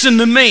 listen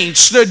to me.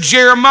 saints.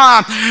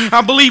 Jeremiah,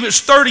 I believe it's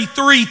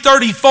 33,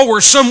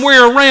 34,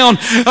 somewhere around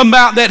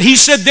about that. He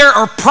said there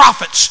are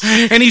prophets,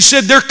 and he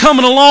said they're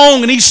coming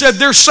along, and he said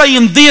they're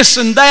saying this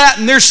and that,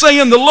 and they're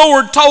saying the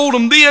Lord told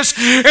them this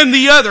and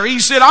the other. He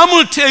said, I'm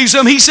going to tell you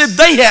something. He said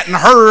they hadn't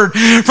heard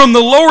from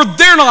the Lord.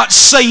 They're not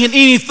saying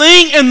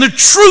anything. And the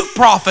true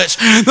prophets,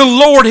 the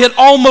Lord had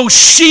almost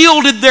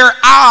shielded their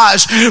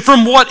eyes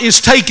from what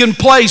is taking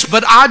place.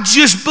 But I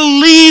just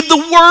believe the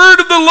word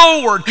of the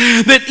Lord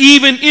that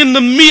even in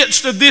the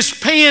midst of this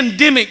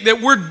pandemic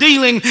that we're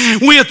dealing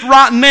with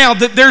right now,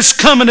 that there's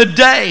coming a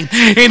day,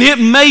 and it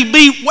may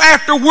be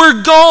after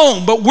we're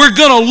gone, but we're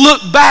going to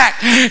look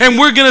back and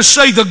we're going to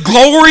say the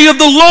glory of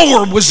the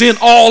Lord was in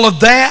all of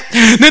that.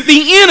 That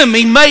the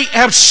enemy may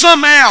have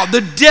somehow,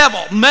 the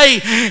devil may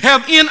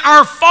have in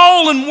our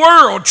fallen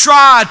world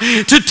tried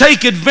to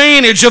take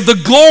advantage of the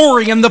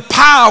glory and the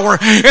power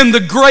and the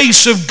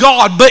grace of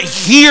God. But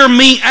hear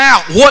me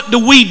out. What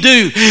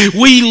do?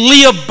 We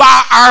live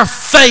by our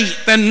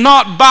faith and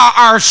not by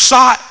our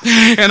sight.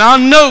 And I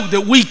know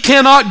that we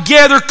cannot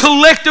gather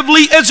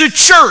collectively as a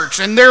church.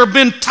 And there have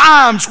been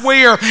times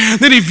where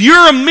that if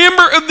you're a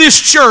member of this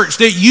church,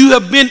 that you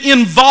have been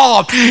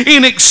involved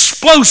in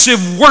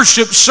explosive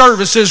worship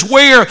services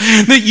where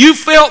that you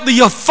felt the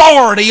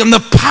authority and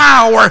the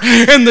power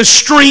and the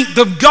strength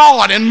of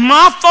God. And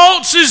my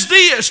thoughts is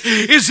this,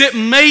 is that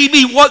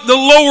maybe what the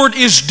Lord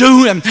is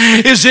doing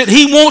is that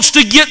He wants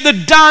to get the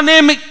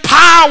dynamic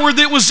power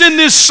that was in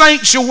this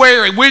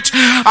sanctuary, which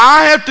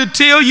I have to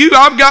tell you,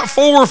 I've got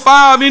 4 or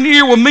 5 in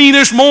here with me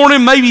this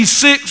morning, maybe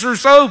 6 or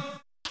so.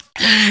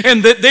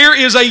 And that there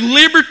is a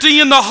liberty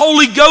in the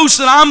Holy Ghost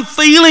that I'm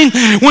feeling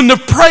when the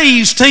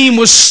praise team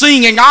was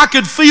singing. I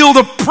could feel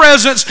the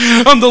presence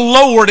of the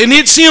Lord. And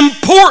it's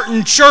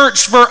important,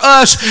 church, for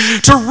us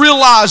to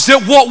realize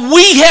that what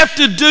we have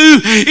to do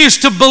is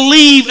to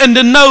believe and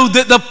to know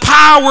that the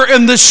power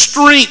and the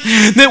strength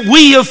that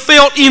we have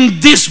felt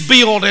in this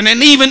building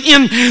and even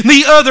in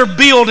the other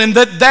building,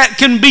 that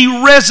can be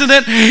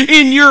resident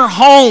in your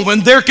home,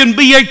 and there can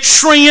be a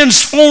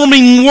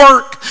transforming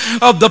work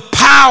of the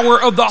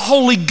power of the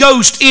Holy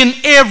Ghost in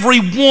every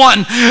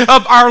one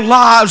of our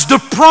lives. The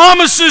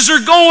promises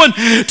are going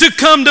to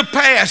come to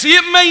pass.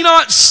 It may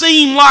not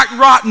seem like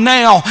right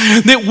now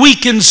that we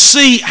can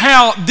see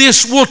how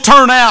this will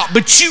turn out,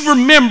 but you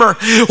remember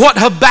what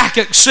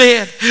Habakkuk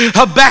said.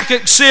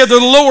 Habakkuk said, the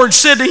Lord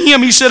said to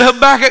him, he said,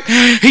 Habakkuk,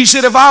 he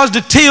said, if I was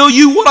to tell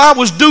you what I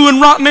was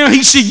doing right now,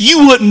 he said,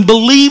 you wouldn't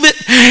believe it.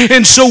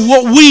 And so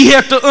what we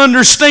have to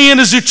understand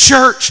as a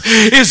church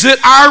is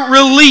that our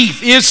relief,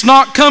 it's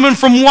not coming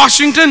from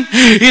Washington.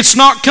 It's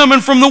not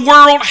coming from the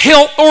World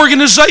Health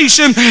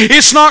Organization.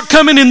 It's not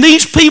coming, and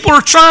these people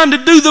are trying to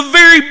do the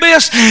very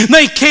best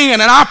they can.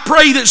 And I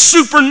pray that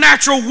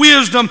supernatural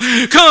wisdom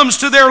comes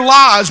to their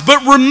lives.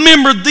 But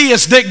remember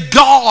this, that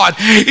God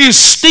is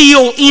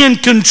still in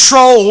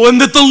control, and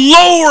that the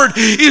Lord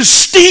is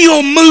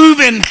still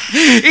moving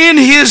in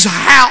His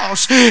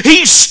house.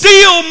 He's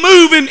still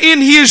moving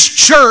in His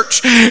church,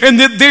 and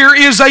that there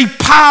is a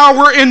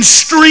power and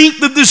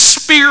strength of the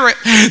Spirit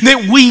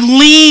that we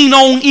lean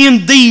on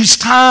in these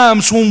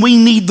times when we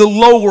need the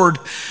Lord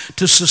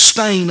to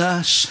sustain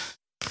us.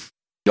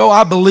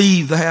 I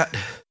believe that.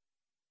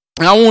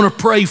 And I want to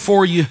pray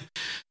for you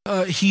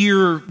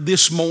here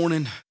this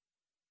morning.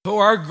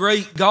 Our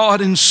great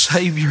God and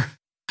Savior,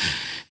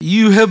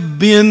 You have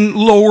been,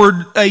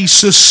 Lord, a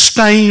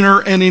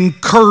sustainer and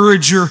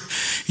encourager.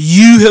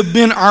 You have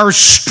been our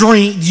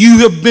strength. You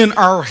have been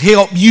our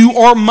help. You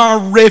are my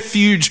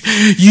refuge.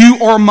 You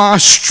are my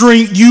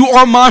strength. You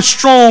are my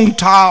strong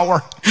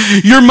tower.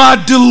 You're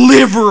my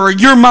deliverer.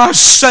 You're my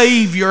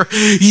Savior.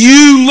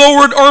 You,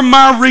 Lord, are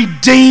my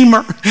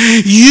Redeemer.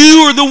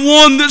 You are the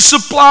one that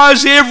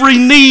supplies every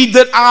need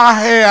that I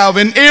have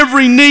and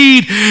every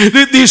need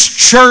that this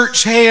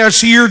church has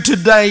here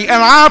today.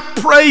 And I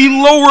pray,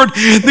 Lord,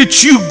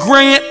 that you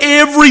grant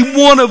every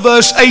one of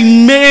us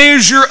a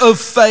measure of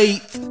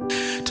faith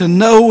to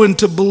know and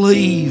to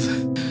believe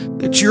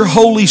that your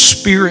Holy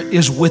Spirit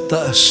is with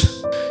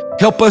us.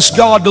 Help us,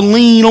 God, to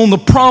lean on the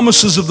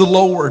promises of the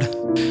Lord.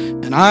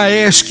 And I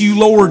ask you,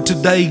 Lord,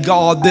 today,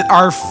 God, that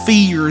our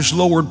fears,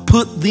 Lord,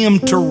 put them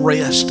to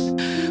rest.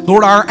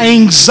 Lord, our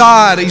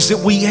anxieties that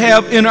we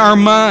have in our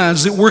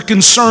minds, that we're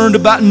concerned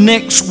about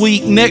next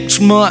week, next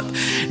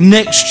month,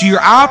 next year.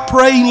 I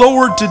pray,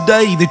 Lord,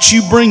 today that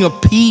you bring a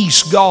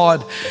peace,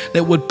 God,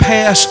 that would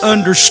pass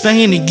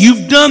understanding.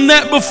 You've done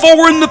that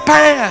before in the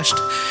past.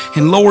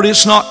 And Lord,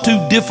 it's not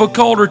too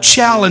difficult or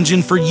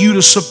challenging for you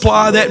to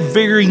supply that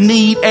very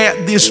need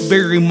at this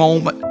very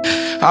moment.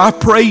 I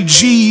pray,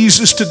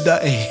 Jesus,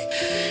 today,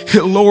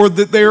 Lord,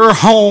 that there are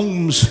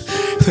homes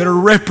that are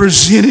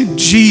represented,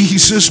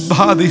 Jesus,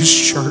 by this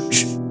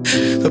church,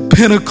 the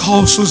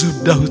Pentecostals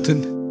of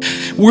Dothan.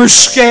 We're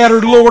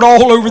scattered, Lord,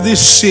 all over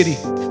this city.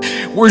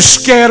 We're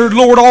scattered,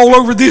 Lord, all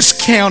over this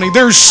county.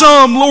 There's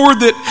some, Lord,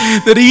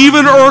 that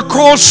even are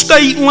across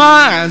state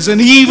lines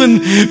and even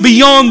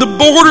beyond the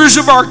borders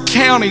of our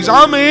counties.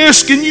 I'm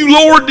asking you,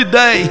 Lord,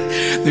 today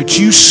that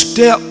you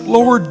step,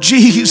 Lord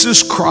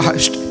Jesus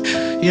Christ,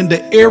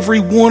 into every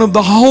one of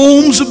the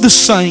homes of the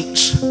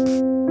saints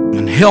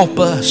and help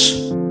us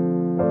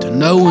to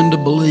know and to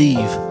believe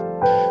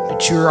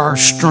that you're our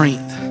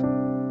strength,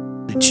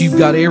 that you've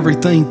got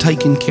everything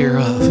taken care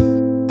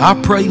of. I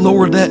pray,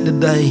 Lord, that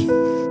today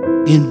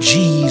in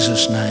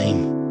Jesus'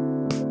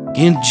 name.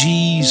 In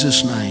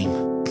Jesus'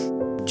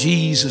 name.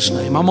 Jesus'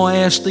 name. I'm going to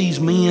ask these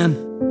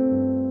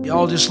men,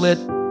 y'all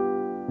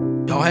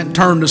hadn't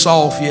turned us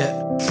off yet.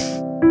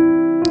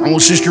 I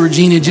want Sister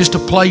Regina just to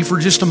play for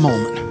just a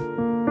moment.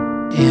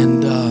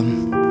 And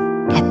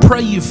I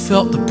pray you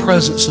felt the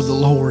presence of the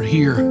Lord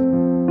here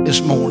this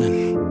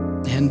morning.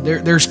 And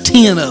there's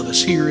 10 of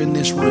us here in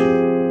this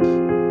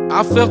room.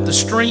 I felt the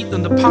strength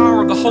and the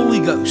power of the Holy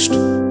Ghost.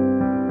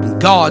 And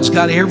God's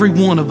got every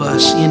one of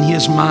us in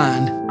His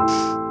mind.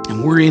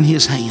 And we're in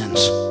His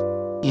hands.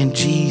 In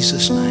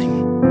Jesus'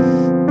 name.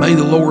 May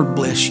the Lord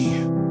bless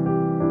you.